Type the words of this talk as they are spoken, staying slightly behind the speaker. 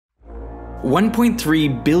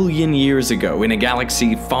1.3 billion years ago, in a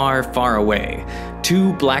galaxy far, far away,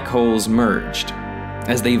 two black holes merged.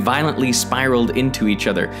 As they violently spiraled into each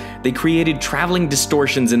other, they created traveling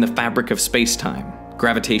distortions in the fabric of space-time,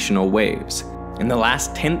 gravitational waves. In the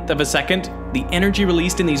last tenth of a second, the energy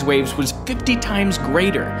released in these waves was 50 times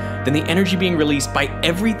greater than the energy being released by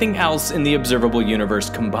everything else in the observable universe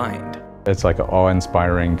combined. It's like an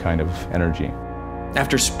awe-inspiring kind of energy.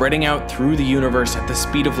 After spreading out through the universe at the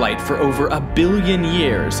speed of light for over 1 billion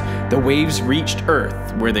years, the waves reached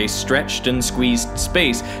Earth, where they stretched and squeezed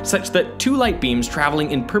space such that two light beams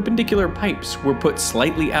traveling in perpendicular pipes were put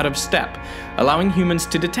slightly out of step, allowing humans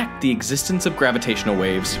to detect the existence of gravitational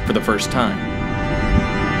waves for the first time.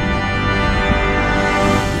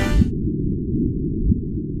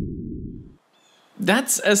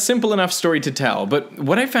 That's a simple enough story to tell, but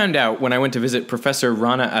what I found out when I went to visit Professor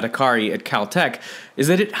Rana Adhikari at Caltech is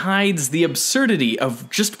that it hides the absurdity of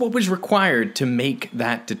just what was required to make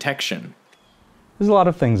that detection. There's a lot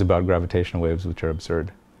of things about gravitational waves which are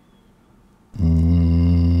absurd.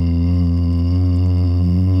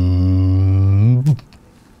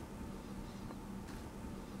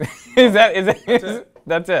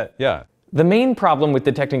 That's it? Yeah. The main problem with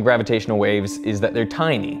detecting gravitational waves is that they're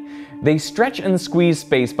tiny. They stretch and squeeze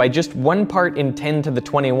space by just 1 part in 10 to the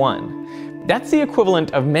 21. That's the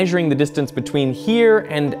equivalent of measuring the distance between here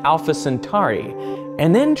and Alpha Centauri,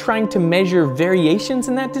 and then trying to measure variations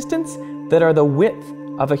in that distance that are the width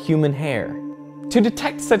of a human hair. To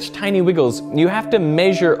detect such tiny wiggles, you have to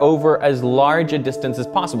measure over as large a distance as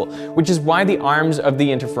possible, which is why the arms of the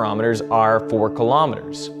interferometers are 4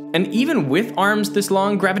 kilometers. And even with arms this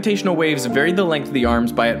long, gravitational waves vary the length of the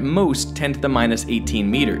arms by at most 10 to the minus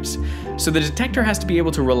 18 meters. So the detector has to be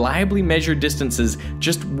able to reliably measure distances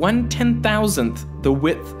just 1/10,000th the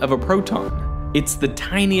width of a proton. It's the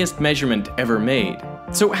tiniest measurement ever made.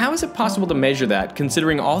 So how is it possible to measure that,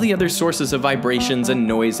 considering all the other sources of vibrations and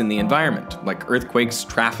noise in the environment, like earthquakes,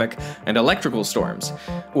 traffic, and electrical storms?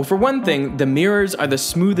 Well, for one thing, the mirrors are the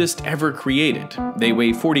smoothest ever created. They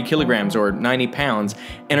weigh 40 kilograms or 90 pounds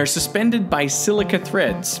and are suspended by silica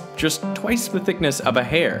threads, just twice the thickness of a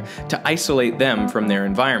hair, to isolate them from their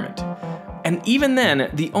environment. And even then,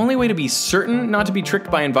 the only way to be certain not to be tricked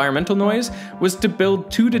by environmental noise was to build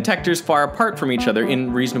 2 detectors far apart from each other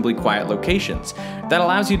in reasonably quiet locations. That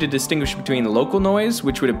allows you to distinguish between local noise,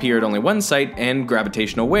 which would appear at only one site, and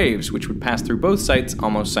gravitational waves, which would pass through both sites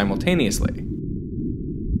almost simultaneously.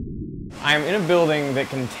 I'm in a building that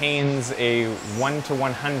contains a 1 to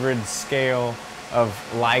 100 scale of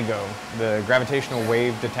LIGO, the gravitational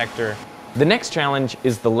wave detector. The next challenge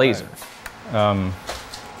is the laser.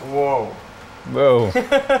 Whoa. Whoa.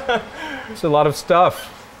 It's a lot of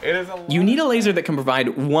stuff. It is a lot. You need a laser that can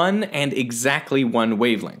provide one and exactly one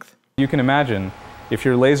wavelength. You can imagine if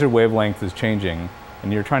your laser wavelength is changing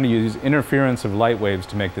and you're trying to use interference of light waves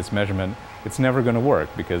to make this measurement, it's never going to work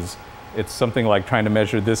because it's something like trying to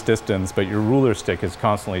measure this distance, but your ruler stick is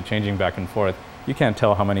constantly changing back and forth. You can't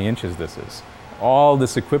tell how many inches this is. All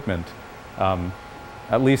this equipment,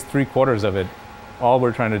 at least 3/4 of it, all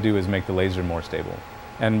we're trying to do is make the laser more stable.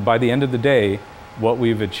 And by the end of the day, what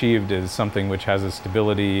we've achieved is something which has a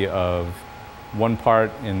stability of 1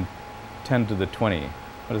 part in 10 to the 20.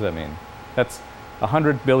 What does that mean? That's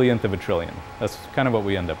 100 billionth of a trillion. That's kind of what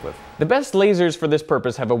we end up with. The best lasers for this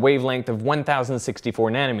purpose have a wavelength of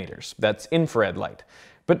 1064 nanometers. That's infrared light.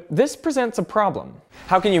 But this presents a problem.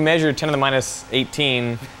 How can you measure 10 to the minus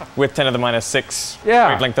 18 with 10 to the minus 6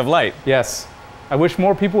 wavelength of light? Yes. I wish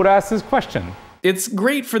more people would ask this question. It's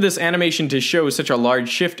great for this animation to show such a large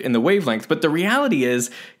shift in the wavelength, but the reality is,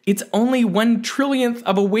 it's only 1/trillionth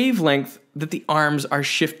of a wavelength that the arms are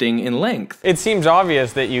shifting in length. It seems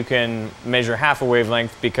obvious that you can measure half a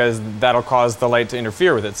wavelength because that'll cause the light to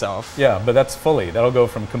interfere with itself. Yeah, but that's fully. That'll go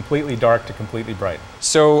from completely dark to completely bright.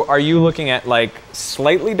 So are you looking at like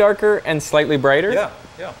slightly darker and slightly brighter? Yeah.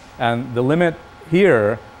 And the limit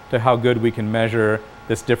here to how good we can measure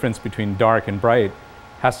this difference between dark and bright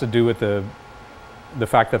has to do with the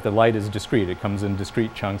fact that the light is discrete. It comes in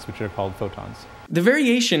discrete chunks, which are called photons. The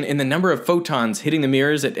variation in the number of photons hitting the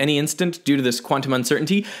mirrors at any instant due to this quantum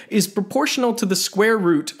uncertainty is proportional to the square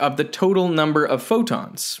root of the total number of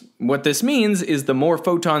photons. What this means is the more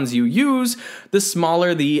photons you use, the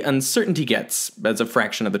smaller the uncertainty gets as a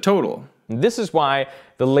fraction of the total. This is why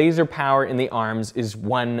the laser power in the arms is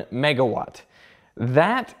 1 megawatt.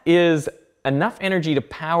 That is enough energy to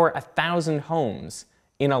power 1,000 homes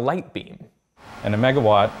in a light beam. And a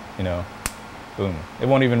megawatt, you know, boom. It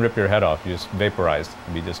won't even rip your head off. You just vaporized.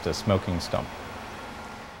 It'll be just a smoking stump.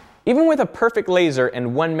 Even with a perfect laser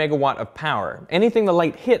and 1 megawatt of power, anything the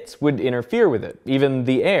light hits would interfere with it, even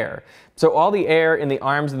the air. So all the air in the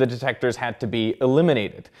arms of the detectors had to be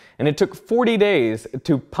eliminated. And it took 40 days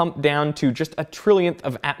to pump down to just a trillionth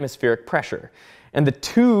of atmospheric pressure. And the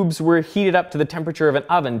tubes were heated up to the temperature of an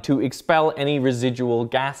oven to expel any residual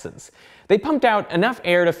gases. They pumped out enough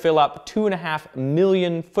air to fill up 2.5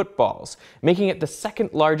 million footballs, making it the second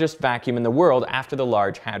largest vacuum in the world after the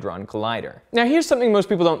Large Hadron Collider. Now here's something most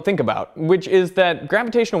people don't think about, which is that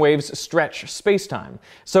gravitational waves stretch space-time.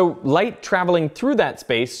 So light traveling through that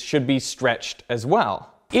space should be stretched as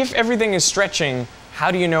well. If everything is stretching,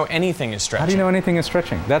 how do you know anything is stretching? How do you know anything is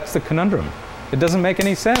stretching? That's the conundrum. It doesn't make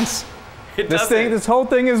any sense. This whole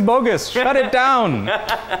thing is bogus. Shut it down.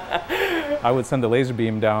 I would send the laser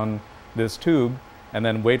beam down this tube and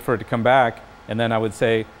then wait for it to come back, and then I would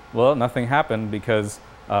say, well, nothing happened because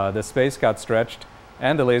the space got stretched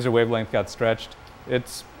and the laser wavelength got stretched.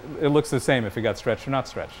 It looks the same if it got stretched or not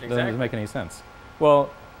stretched. Exactly. It doesn't make any sense. Well,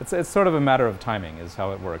 it's sort of a matter of timing is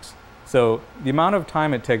how it works. So the amount of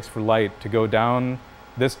time it takes for light to go down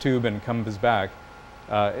this tube and comes back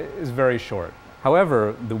is very short.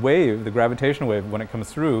 However, the wave, the gravitational wave, when it comes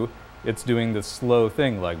through, it's doing this slow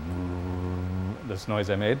thing like this noise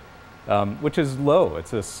I made. Which is low.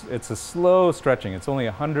 It's a slow stretching. It's only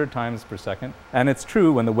 100 times per second. And it's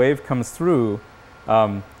true, when the wave comes through,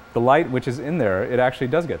 the light which is in there, it actually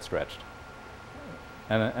does get stretched.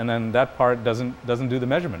 And then that part doesn't do the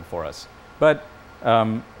measurement for us. But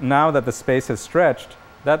now that the space has stretched,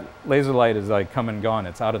 that laser light is like come and gone.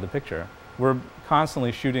 It's out of the picture. We're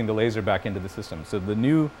constantly shooting the laser back into the system. So the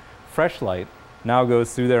new fresh light now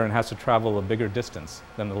goes through there and has to travel a bigger distance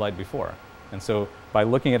than the light before. And so by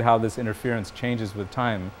looking at how this interference changes with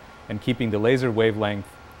time and keeping the laser wavelength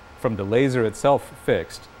from the laser itself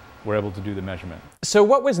fixed, we're able to do the measurement. So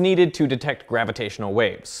what was needed to detect gravitational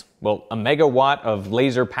waves? Well, a megawatt of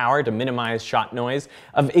laser power to minimize shot noise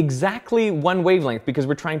of exactly 1 wavelength, because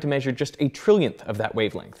we're trying to measure just a trillionth of that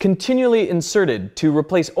wavelength. Continually inserted to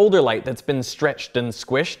replace older light that's been stretched and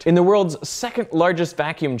squished in the world's second largest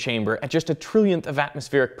vacuum chamber at just a trillionth of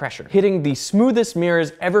atmospheric pressure, hitting the smoothest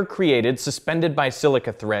mirrors ever created suspended by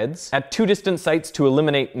silica threads at 2 distant sites to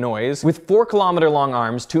eliminate noise, with 4-kilometer long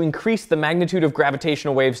arms to increase the magnitude of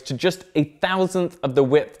gravitational waves to just 1,000th of the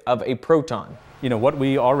width of a proton. You know, what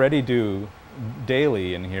we already do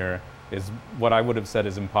daily in here is what I would have said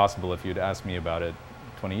is impossible if you'd asked me about it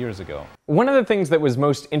 20 years ago. One of the things that was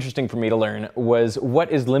most interesting for me to learn was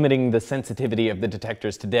what is limiting the sensitivity of the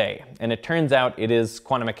detectors today. And it turns out it is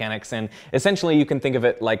quantum mechanics, and essentially you can think of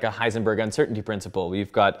it like a Heisenberg uncertainty principle.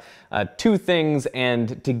 We've got 2 things,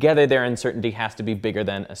 and together their uncertainty has to be bigger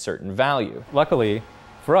than a certain value. Luckily,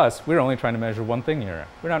 for us, we're only trying to measure one thing here.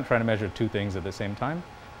 We're not trying to measure 2 things at the same time.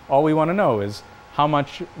 All we want to know is how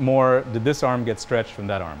much more did this arm get stretched from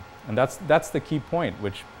that arm? And that's the key point,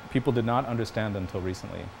 which people did not understand until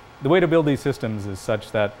recently. The way to build these systems is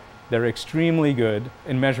such that they're extremely good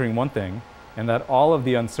in measuring one thing, and that all of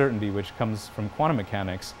the uncertainty which comes from quantum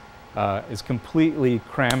mechanics is completely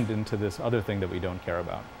crammed into this other thing that we don't care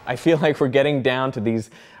about. I feel like we're getting down to these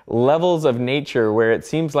levels of nature where it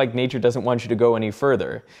seems like nature doesn't want you to go any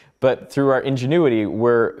further. But through our ingenuity,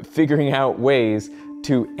 we're figuring out ways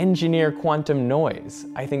to engineer quantum noise.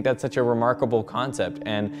 I think that's such a remarkable concept,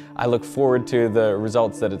 and I look forward to the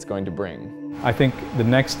results that it's going to bring. I think the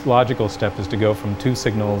next logical step is to go from 2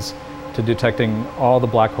 signals to detecting all the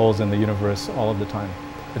black holes in the universe all of the time.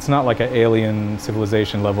 It's not like an alien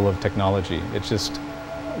civilization level of technology. It's just,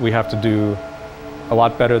 we have to do a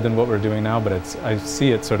lot better than what we're doing now, but I see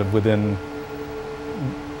it sort of within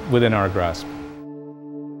our grasp.